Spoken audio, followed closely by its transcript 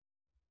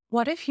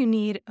What if you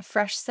need a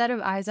fresh set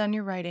of eyes on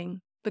your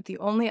writing, but the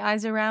only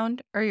eyes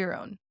around are your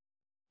own?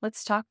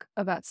 Let's talk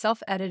about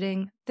self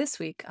editing this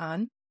week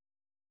on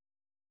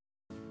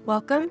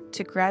Welcome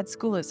to Grad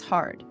School is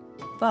Hard,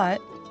 but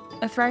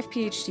a Thrive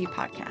PhD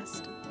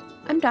podcast.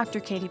 I'm Dr.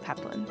 Katie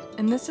Peplin,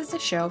 and this is a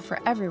show for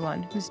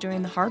everyone who's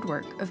doing the hard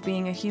work of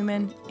being a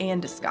human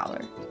and a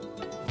scholar.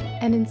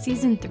 And in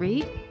Season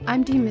 3,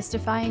 I'm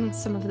demystifying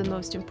some of the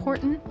most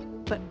important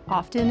but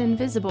often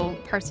invisible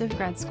parts of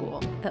grad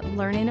school that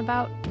learning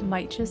about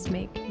might just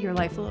make your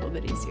life a little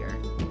bit easier.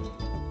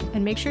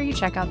 And make sure you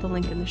check out the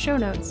link in the show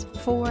notes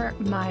for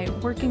my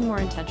Working More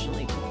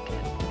Intentionally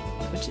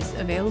toolkit, which is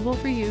available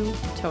for you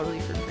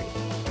totally for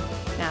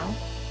free. Now,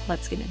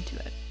 let's get into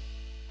it.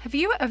 Have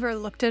you ever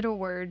looked at a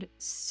word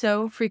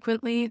so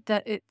frequently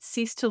that it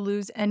ceased to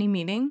lose any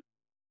meaning?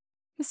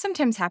 This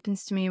sometimes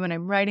happens to me when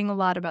I'm writing a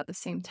lot about the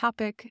same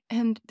topic,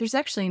 and there's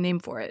actually a name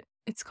for it.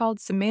 It's called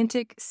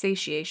semantic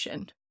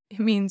satiation. It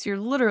means you're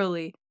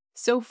literally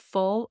so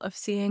full of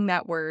seeing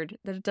that word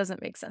that it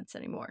doesn't make sense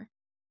anymore.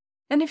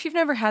 And if you've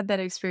never had that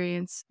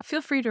experience,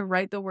 feel free to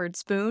write the word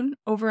spoon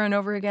over and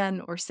over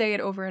again or say it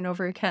over and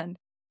over again.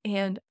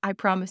 And I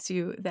promise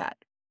you that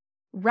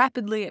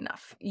rapidly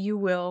enough, you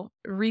will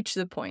reach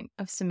the point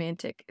of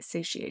semantic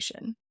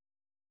satiation.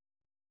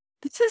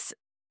 This is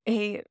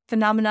a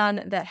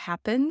phenomenon that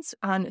happens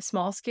on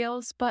small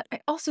scales, but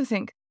I also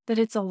think that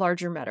it's a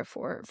larger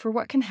metaphor for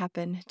what can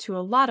happen to a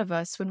lot of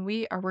us when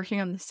we are working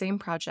on the same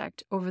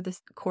project over the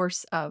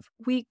course of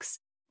weeks,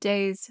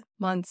 days,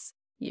 months,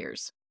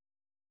 years.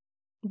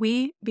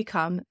 We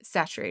become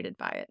saturated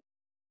by it.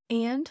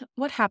 And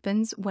what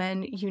happens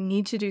when you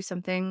need to do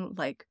something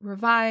like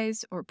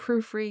revise or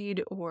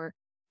proofread or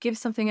give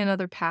something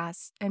another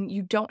pass and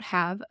you don't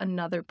have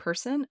another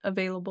person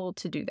available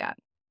to do that?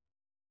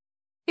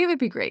 It would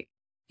be great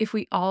if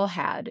we all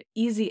had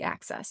easy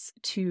access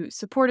to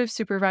supportive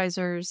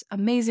supervisors,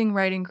 amazing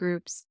writing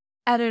groups,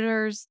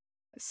 editors,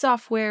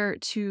 software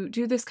to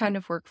do this kind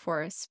of work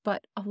for us.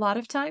 But a lot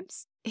of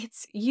times,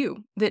 it's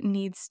you that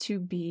needs to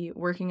be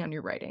working on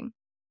your writing.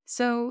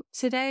 So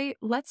today,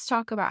 let's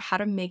talk about how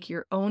to make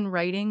your own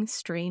writing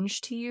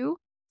strange to you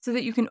so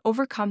that you can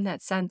overcome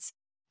that sense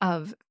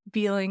of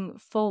feeling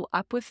full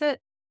up with it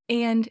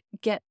and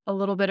get a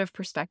little bit of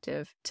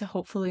perspective to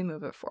hopefully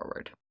move it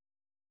forward.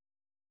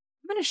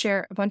 I'm going to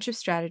share a bunch of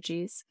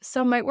strategies.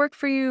 Some might work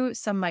for you,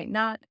 some might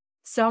not.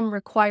 Some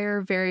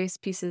require various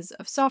pieces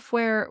of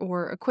software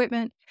or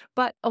equipment,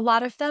 but a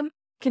lot of them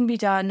can be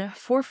done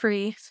for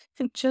free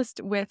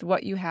just with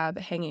what you have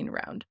hanging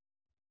around.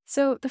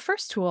 So the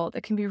first tool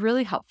that can be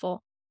really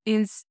helpful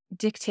is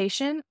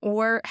dictation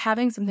or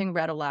having something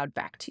read aloud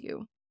back to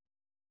you.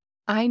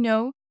 I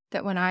know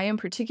that when I am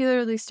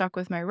particularly stuck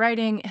with my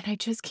writing and I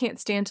just can't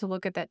stand to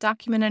look at that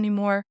document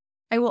anymore,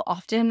 I will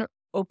often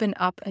open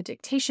up a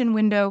dictation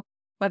window,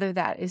 whether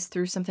that is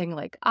through something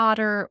like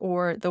Otter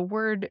or the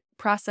word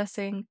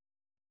processing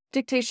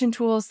dictation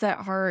tools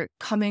that are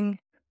coming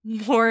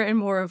more and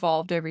more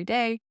evolved every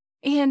day.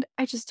 And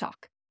I just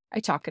talk. I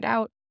talk it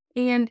out.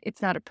 And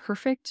it's not a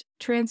perfect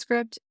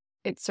transcript.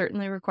 It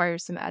certainly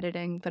requires some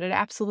editing, but it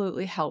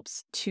absolutely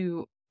helps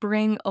to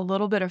bring a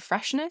little bit of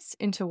freshness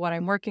into what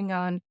I'm working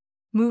on,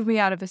 move me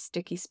out of a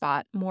sticky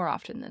spot more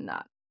often than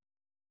not.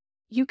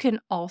 You can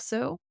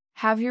also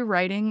have your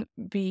writing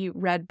be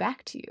read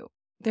back to you.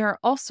 There are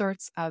all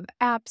sorts of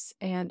apps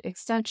and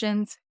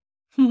extensions,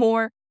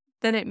 more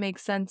than it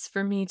makes sense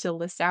for me to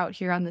list out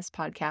here on this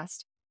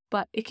podcast,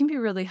 but it can be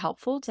really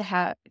helpful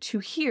to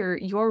hear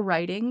your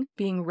writing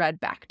being read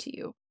back to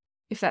you,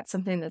 if that's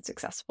something that's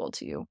accessible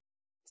to you.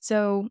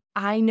 So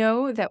I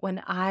know that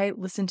when I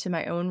listen to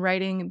my own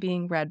writing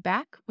being read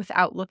back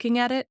without looking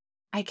at it,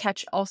 I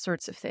catch all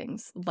sorts of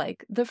things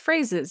like the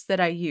phrases that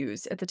I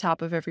use at the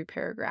top of every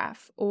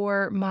paragraph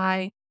or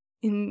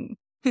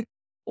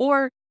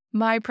or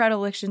my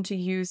predilection to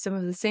use some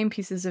of the same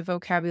pieces of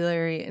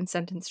vocabulary and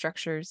sentence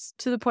structures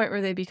to the point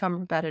where they become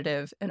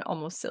repetitive and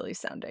almost silly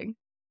sounding.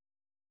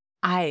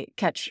 I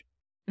catch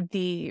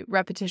the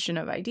repetition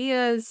of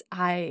ideas,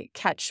 I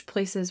catch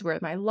places where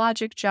my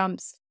logic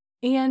jumps,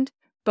 and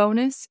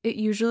bonus, it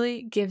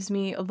usually gives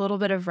me a little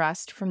bit of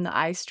rest from the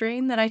eye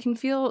strain that I can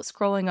feel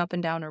scrolling up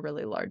and down a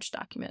really large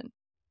document.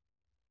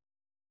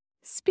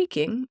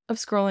 Speaking of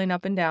scrolling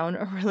up and down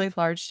a really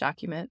large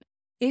document,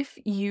 if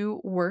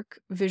you work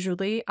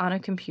visually on a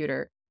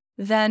computer,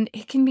 then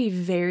it can be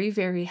very,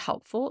 very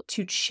helpful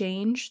to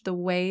change the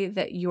way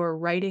that your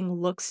writing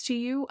looks to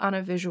you on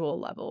a visual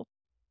level.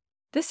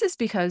 This is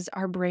because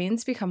our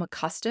brains become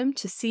accustomed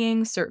to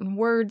seeing certain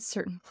words,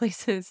 certain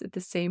places at the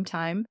same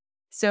time.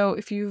 So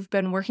if you've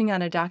been working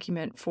on a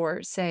document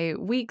for, say,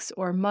 weeks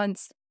or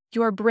months,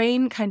 your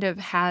brain kind of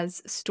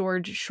has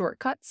stored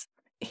shortcuts,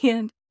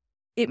 and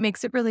it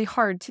makes it really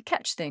hard to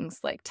catch things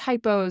like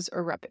typos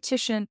or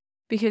repetition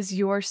because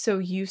you're so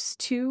used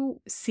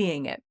to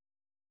seeing it.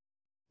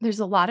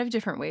 There's a lot of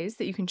different ways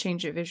that you can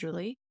change it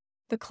visually.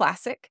 The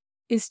classic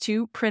is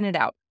to print it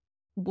out.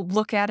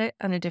 Look at it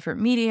on a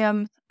different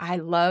medium. I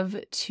love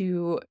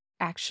to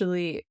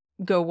actually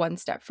go one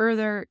step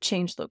further,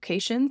 change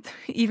location,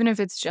 even if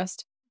it's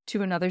just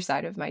to another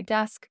side of my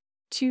desk,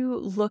 to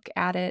look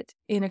at it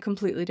in a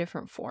completely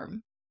different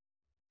form.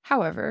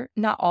 However,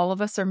 not all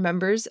of us are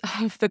members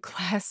of the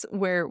class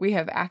where we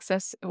have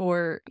access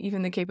or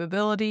even the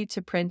capability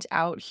to print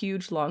out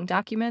huge long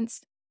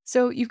documents.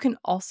 So you can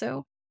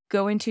also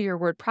go into your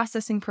word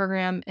processing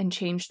program and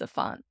change the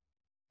font.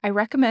 I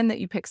recommend that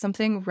you pick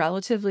something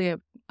relatively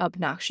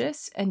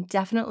obnoxious and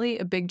definitely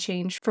a big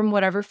change from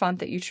whatever font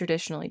that you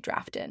traditionally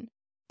draft in.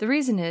 The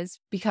reason is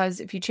because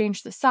if you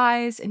change the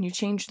size and you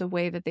change the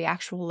way that the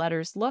actual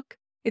letters look,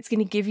 it's going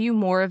to give you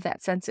more of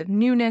that sense of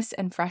newness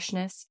and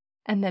freshness.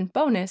 And then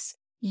bonus,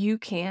 you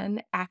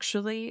can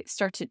actually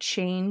start to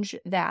change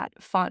that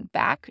font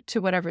back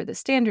to whatever the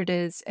standard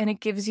is, and it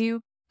gives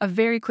you a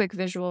very quick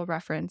visual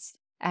reference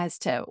as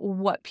to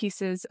what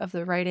pieces of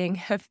the writing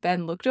have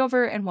been looked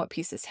over and what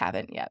pieces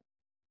haven't yet.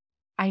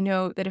 I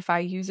know that if I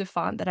use a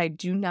font that I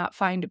do not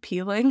find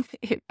appealing,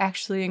 it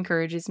actually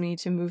encourages me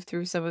to move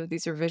through some of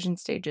these revision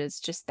stages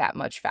just that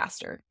much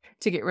faster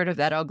to get rid of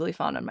that ugly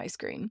font on my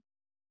screen.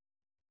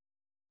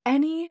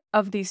 Any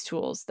of these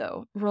tools,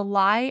 though,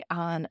 rely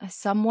on a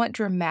somewhat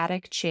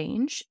dramatic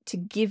change to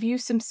give you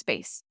some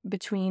space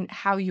between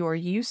how you're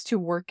used to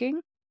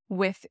working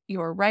with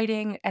your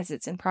writing as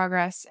it's in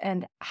progress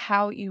and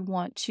how you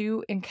want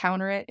to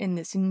encounter it in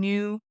this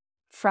new,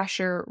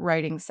 fresher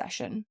writing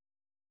session.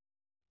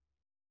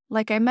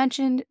 Like I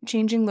mentioned,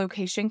 changing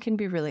location can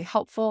be really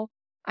helpful.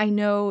 I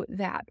know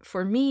that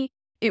for me,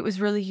 it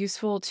was really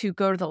useful to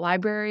go to the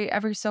library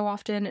every so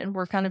often and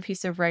work on a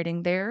piece of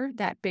writing there.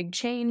 That big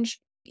change,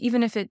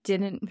 even if it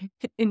didn't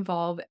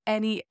involve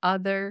any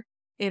other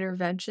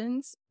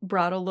interventions,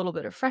 brought a little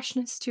bit of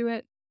freshness to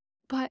it.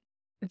 But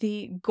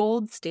the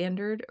gold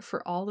standard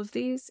for all of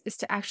these is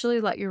to actually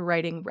let your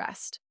writing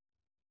rest.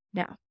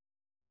 Now,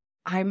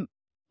 I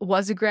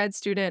was a grad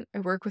student. I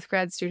work with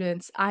grad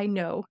students. I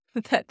know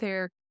that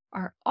there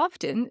are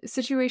often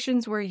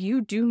situations where you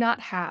do not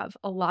have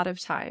a lot of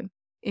time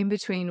in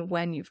between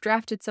when you've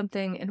drafted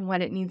something and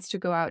when it needs to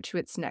go out to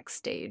its next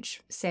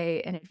stage,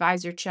 say an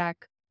advisor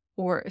check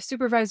or a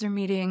supervisor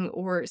meeting,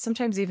 or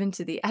sometimes even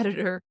to the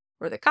editor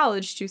or the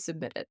college to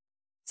submit it.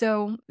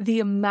 So the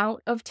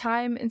amount of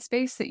time and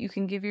space that you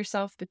can give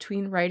yourself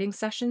between writing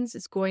sessions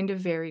is going to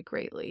vary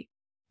greatly.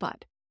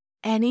 But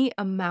any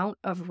amount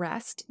of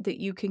rest that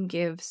you can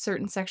give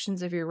certain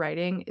sections of your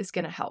writing is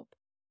going to help.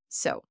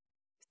 So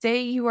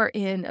say you are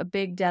in a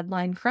big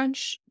deadline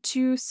crunch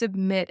to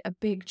submit a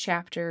big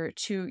chapter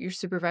to your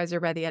supervisor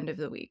by the end of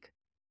the week.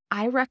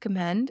 I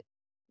recommend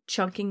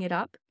chunking it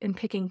up and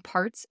picking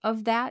parts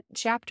of that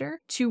chapter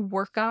to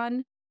work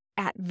on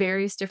at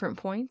various different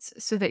points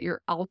so that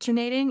you're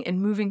alternating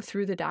and moving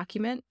through the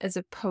document as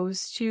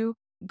opposed to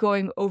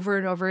going over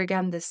and over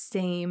again the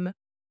same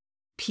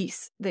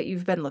piece that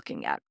you've been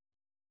looking at.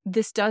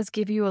 This does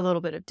give you a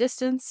little bit of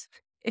distance.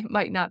 It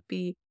might not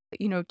be,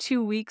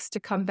 2 weeks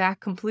to come back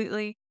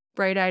completely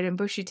bright-eyed and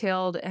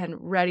bushy-tailed and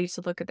ready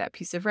to look at that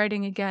piece of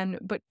writing again,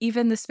 but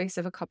even the space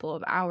of a couple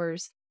of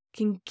hours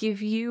can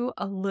give you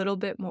a little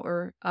bit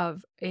more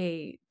of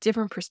a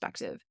different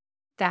perspective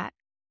that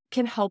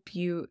can help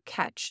you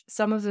catch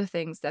some of the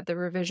things that the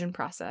revision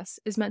process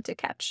is meant to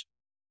catch.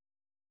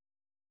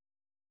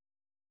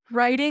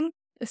 Writing,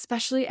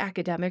 especially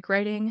academic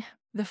writing,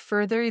 the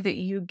further that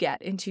you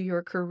get into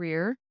your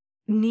career,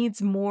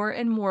 needs more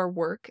and more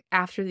work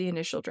after the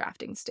initial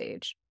drafting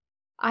stage.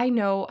 I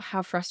know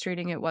how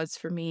frustrating it was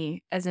for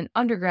me as an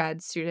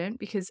undergrad student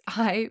because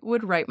I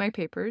would write my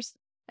papers,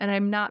 and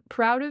I'm not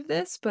proud of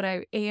this, but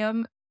I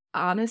am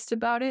honest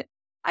about it.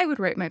 I would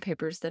write my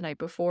papers the night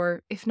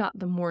before, if not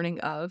the morning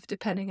of,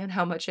 depending on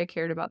how much I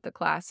cared about the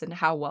class and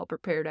how well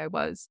prepared I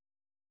was.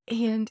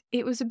 And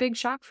it was a big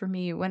shock for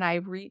me when I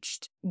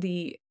reached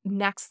the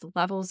next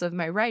levels of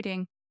my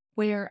writing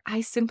where I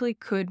simply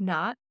could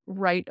not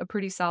write a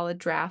pretty solid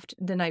draft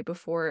the night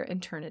before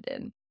and turn it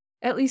in,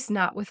 at least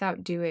not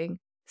without doing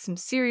some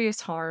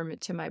serious harm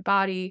to my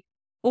body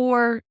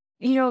or,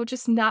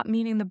 just not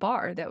meeting the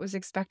bar that was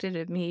expected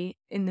of me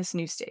in this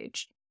new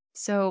stage.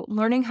 So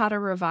learning how to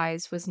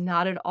revise was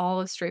not at all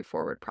a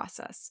straightforward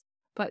process,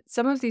 but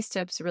some of these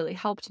tips really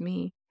helped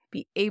me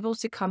be able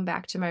to come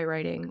back to my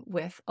writing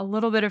with a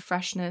little bit of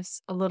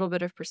freshness, a little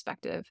bit of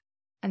perspective,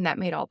 and that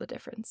made all the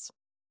difference.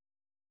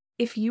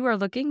 If you are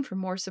looking for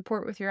more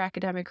support with your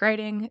academic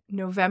writing,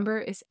 November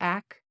is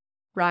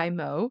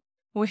ACRIMO,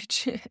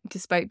 which,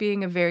 despite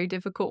being a very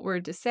difficult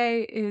word to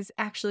say, is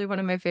actually one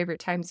of my favorite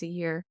times a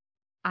year.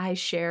 I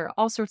share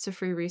all sorts of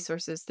free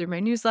resources through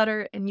my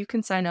newsletter, and you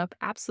can sign up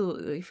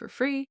absolutely for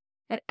free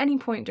at any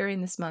point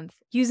during this month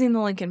using the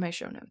link in my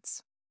show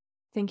notes.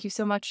 Thank you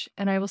so much,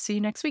 and I will see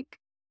you next week.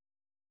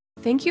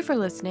 Thank you for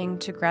listening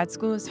to Grad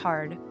School is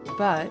Hard,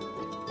 but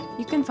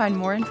you can find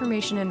more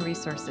information and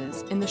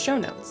resources in the show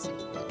notes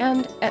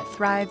and at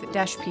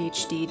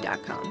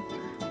thrive-phd.com.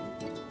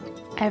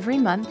 Every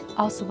month,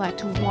 I'll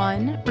select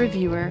one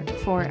reviewer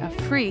for a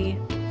free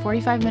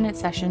 45-minute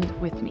session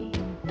with me.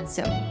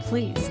 So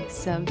please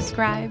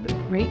subscribe,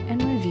 rate,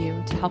 and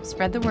review to help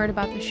spread the word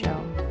about the show.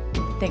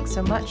 Thanks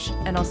so much,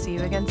 and I'll see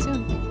you again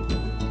soon.